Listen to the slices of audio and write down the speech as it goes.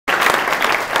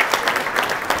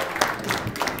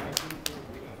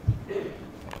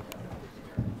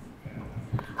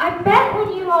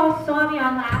all saw me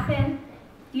on laughing,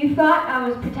 you thought I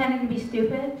was pretending to be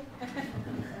stupid.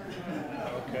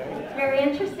 Okay. Very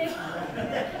interesting.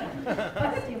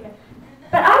 But stupid.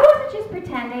 But I wasn't just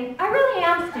pretending. I really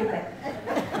am stupid.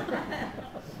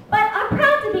 But I'm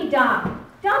proud to be dumb.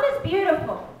 Dumb is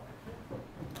beautiful.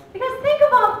 Because think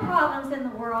of all the problems in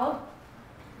the world.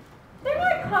 They're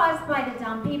not caused by the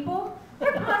dumb people.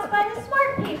 They're caused by the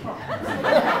smart people.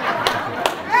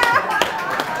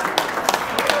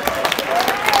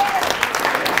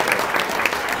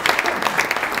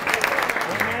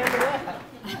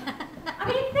 I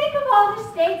mean, think of all the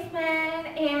statesmen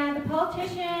and the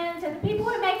politicians and the people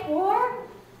who make war.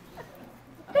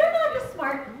 They're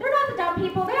not the dumb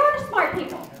people, they are the smart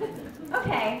people.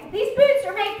 Okay, these boots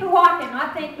are made for walking,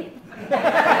 not thinking.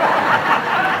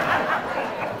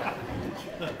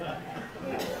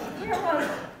 Here it was.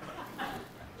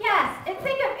 Yes, and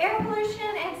think of air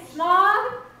pollution and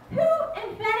smog. Who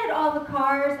invented all the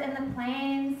cars and the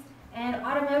planes and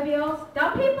automobiles?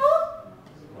 Dumb people?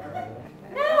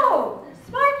 No,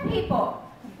 smart people.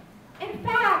 In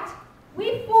fact,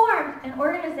 we formed an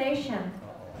organization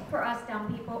for us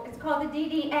dumb people. It's called the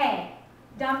DDA,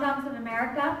 Dumb Dumbs of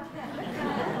America.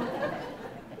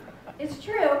 It's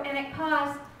true, and it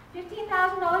costs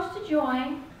 $15,000 to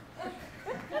join.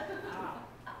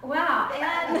 Wow,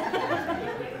 and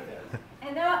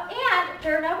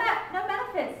there are no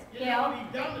benefits, Gil. You have to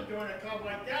be dumb to join a club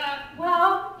like that.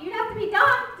 Well, you'd have to be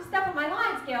dumb to step on my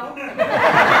lines, Gil.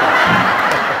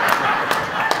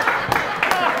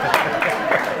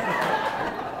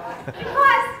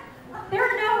 Because there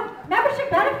are no membership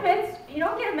benefits. You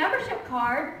don't get a membership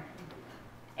card.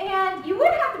 And you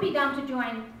would have to be dumb to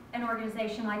join an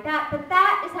organization like that, but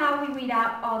that is how we weed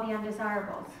out all the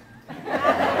undesirables.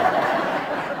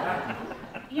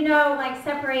 You know, like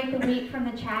separate the wheat from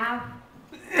the chaff,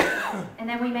 and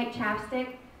then we make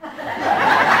chapstick.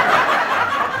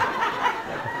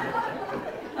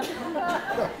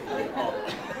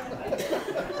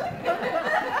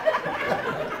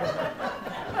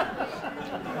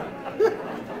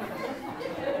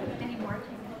 Any more?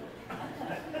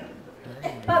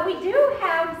 But we do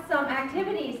have some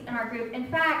activities in our group. In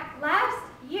fact, last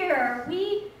year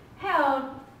we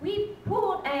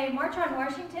pulled a March on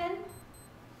Washington,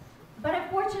 but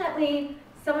unfortunately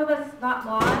some of us got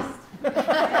lost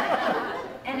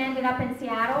and ended up in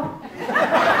Seattle.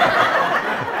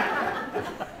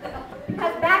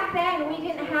 Because back then we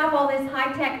didn't have all this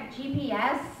high-tech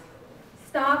GPS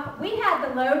stuff. We had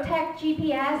the low-tech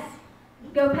GPS.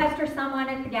 Go pester someone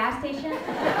at the gas station.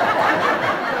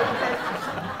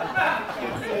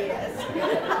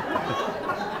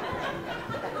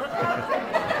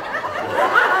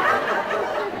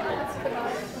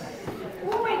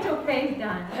 We'll wait till Faye's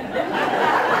done.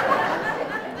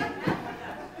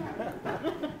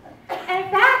 And in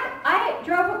fact, I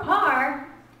drove a car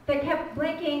that kept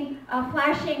blinking a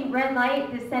flashing red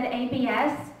light that said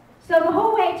ABS. So the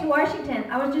whole way to Washington,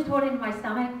 I was just holding my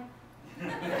stomach.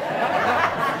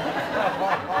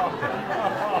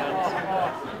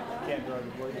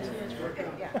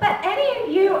 But any of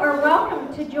you are welcome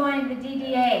to join the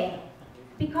DDA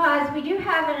because we do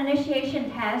have an initiation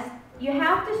test. You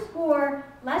have to score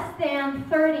less than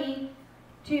 30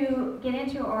 to get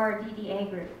into our DDA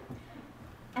group.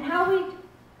 And how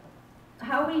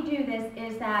we do this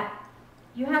is that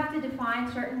you have to define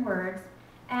certain words,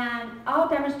 and I'll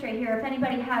demonstrate here if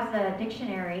anybody has a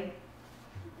dictionary.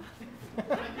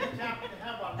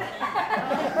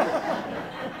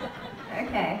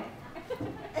 Okay.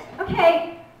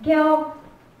 Okay, Gil,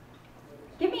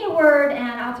 give me a word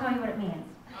and I'll tell you what it means.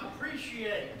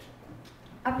 Appreciate.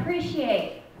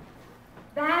 Appreciate.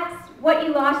 That's what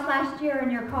you lost last year in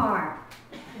your car.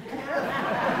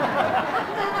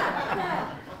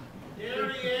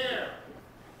 Derriere.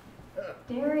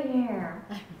 Derriere.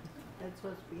 That's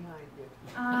what's behind you.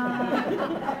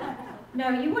 No,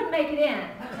 you wouldn't make it in.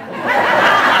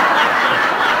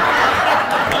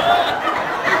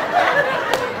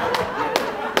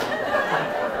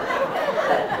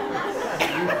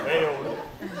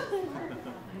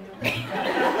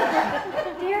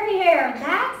 Derriere,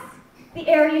 that's the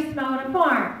air you smell at a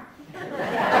farm.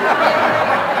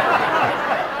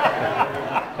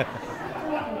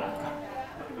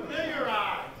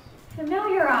 Familiarize.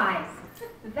 Familiarize.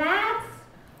 That's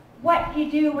what you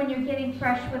do when you're getting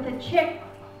fresh with a chick.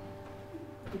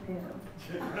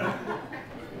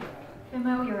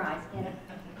 Familiarize, get it?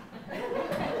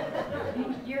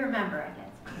 You remember, I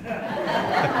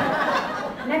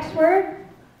guess. Next word?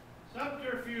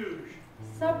 Subterfuge.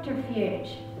 Subterfuge.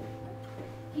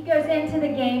 He goes into the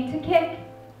game to kick.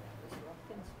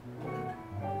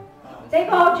 They've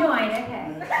all joined, okay.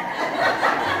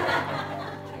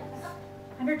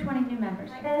 120 new members.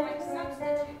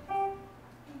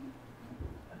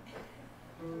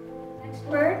 Next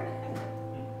word?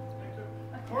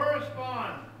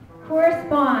 Correspond.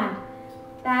 Correspond.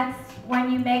 That's when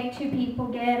you make two people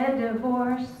get a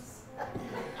divorce.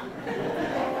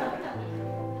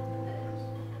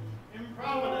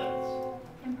 Improvidence.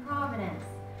 Improvidence.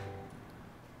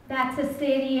 That's a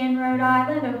city in Rhode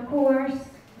Island, of course.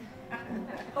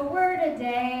 A word a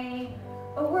day,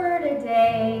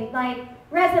 like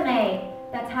resume.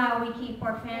 That's how we keep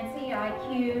our fancy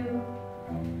IQ.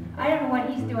 I don't know what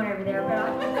he's doing over there, but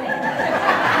I'll just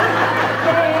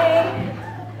say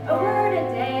a word a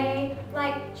day,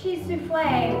 like cheese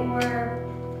souffle or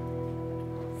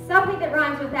something that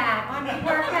rhymes with that on the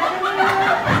Park Avenue.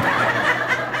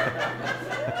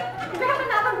 Is that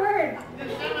another word?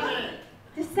 Disseminate.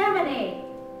 Disseminate.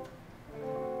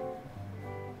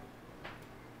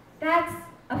 That's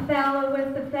a fellow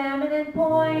with a feminine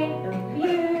point of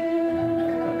view.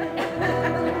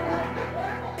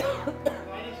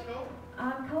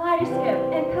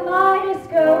 Kaleidoscope.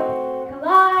 Kaleidoscope. And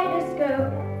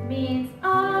kaleidoscope means